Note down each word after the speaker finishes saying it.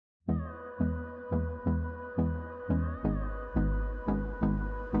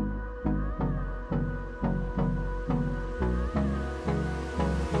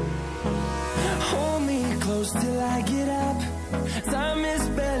close till I get up. Time is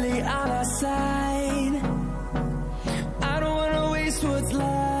barely on our side. I don't wanna waste what's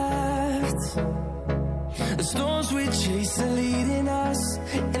left. The storms we chase are leading us,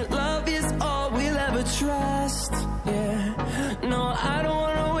 and love is all we'll ever trust. Yeah, no, I don't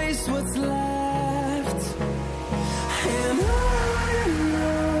wanna waste what's left. And on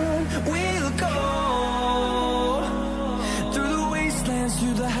we'll go, through the wastelands,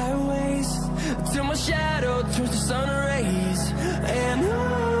 through the highways, till my shadow turns to sun rays. And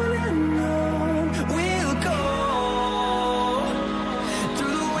on we'll go,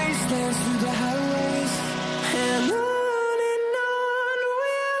 through the wastelands, through the highways, and on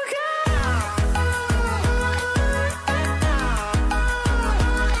we'll go.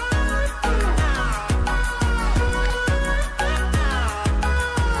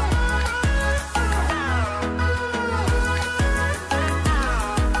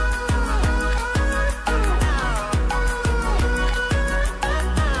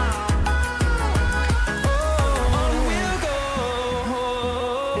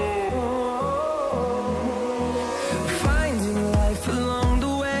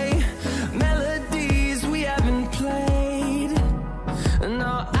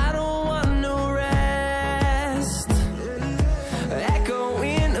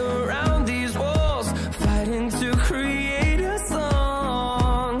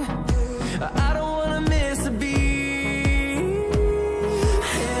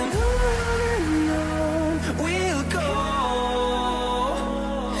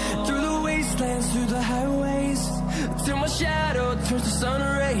 Through the highways, till my shadow turns to sun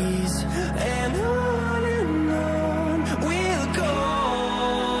rays. And on we'll go,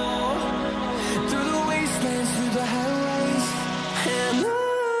 through the wastelands, through the highways, and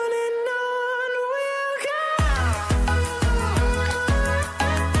on we'll go.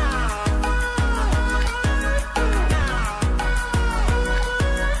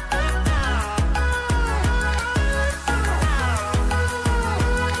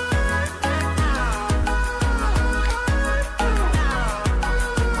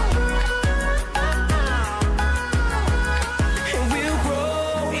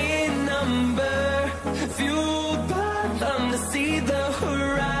 See the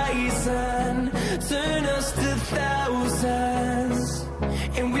horizon, turn us to thousands,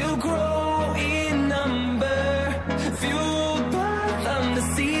 and we'll grow in number, fueled by them to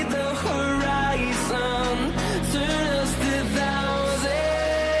see the horizon, turn us to thousands.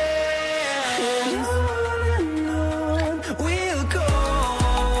 And on we'll go,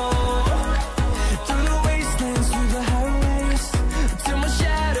 through the wastelands, through the highways, till my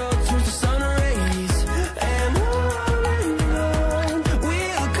shadow turns to sun rays. And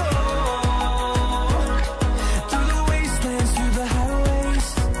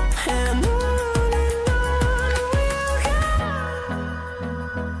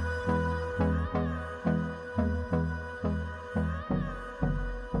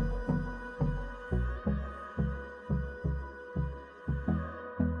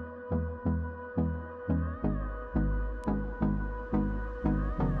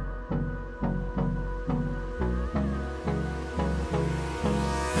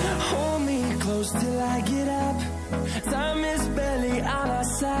close till I get up. Time is barely on our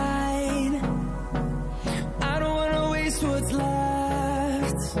side. I don't wanna waste what's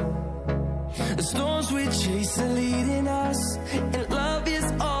left. The storms we chase are leading us, and love is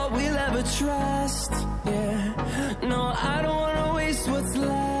all we'll ever trust. Yeah, no, I don't wanna waste what's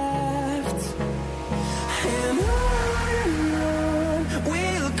left. And on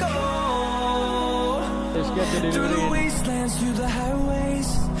we'll go, through the wastelands, through the highways,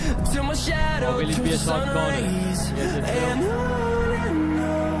 till my shadow turns to sun rays. And on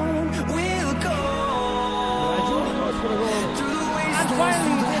we'll go, through the wastelands, and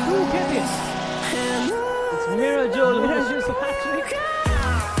finally they do get it. It's Miracle measures a hat-trick.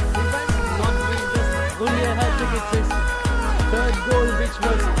 Only a hat-trick. It's his third goal, which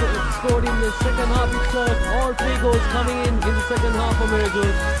was scored in the second half itself. All three goals coming in the second half for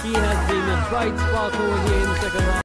Miracle. He has been a bright spark over here in the second half.